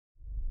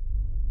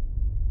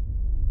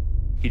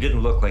He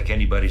didn't look like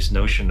anybody's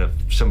notion of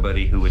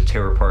somebody who would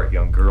tear apart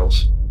young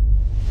girls.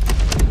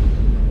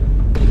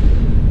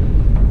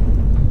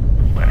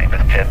 My name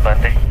is Ted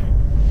Bundy.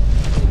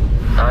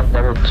 I've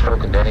never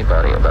spoken to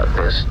anybody about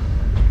this.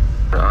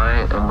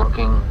 I am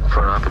looking for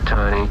an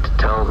opportunity to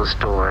tell the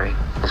story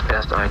as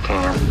best I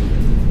can.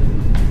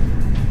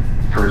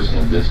 A person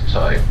of this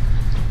type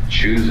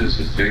chooses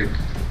his victim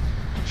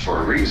for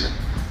a reason.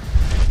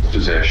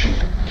 Possession,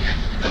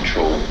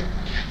 control,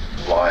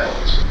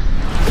 violence.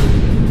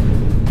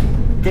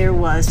 There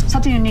was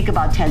something unique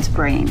about Ted's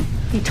brain.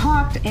 He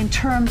talked in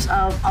terms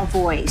of a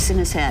voice in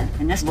his head,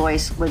 and this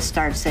voice would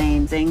start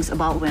saying things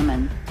about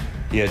women.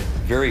 He had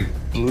very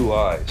blue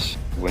eyes.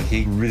 When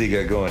he really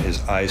got going,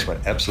 his eyes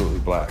went absolutely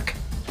black.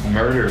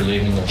 Murder,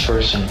 leaving a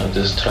person of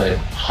this type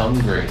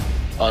hungry,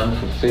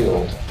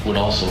 unfulfilled, would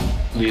also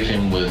leave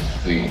him with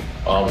the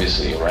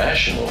obviously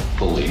irrational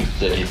belief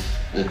that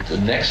the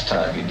next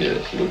time he did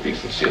it, he would be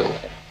fulfilled.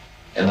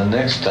 And the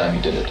next time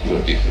he did it, he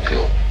would be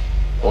fulfilled.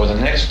 Or the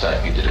next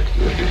time he did it,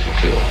 he would be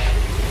fulfilled.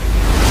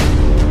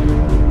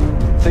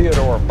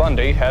 Theodore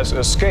Bundy has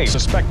escaped,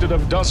 suspected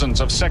of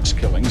dozens of sex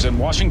killings in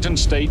Washington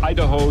State,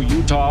 Idaho,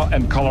 Utah,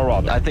 and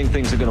Colorado. I think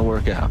things are going to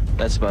work out.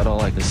 That's about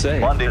all I can say.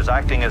 Bundy is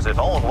acting as his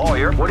own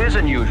lawyer. What is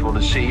unusual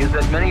to see is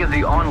that many of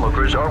the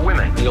onlookers are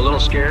women. Are you a little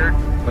scared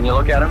when you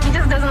look at him? He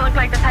just doesn't look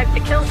like the type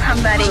to kill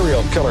somebody.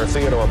 Serial killer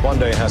Theodore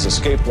Bundy has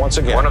escaped once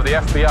again. One of the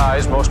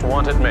FBI's most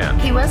wanted men.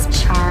 He was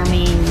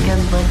charming,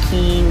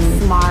 good-looking,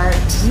 smart.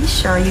 Are you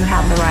sure you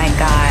have the right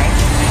guy?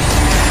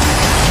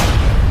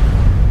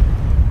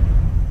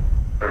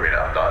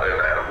 I'm not an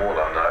animal and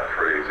I'm not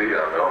crazy.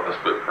 I'm a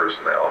split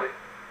personality.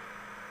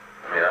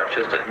 I'm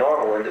just a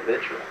normal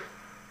individual.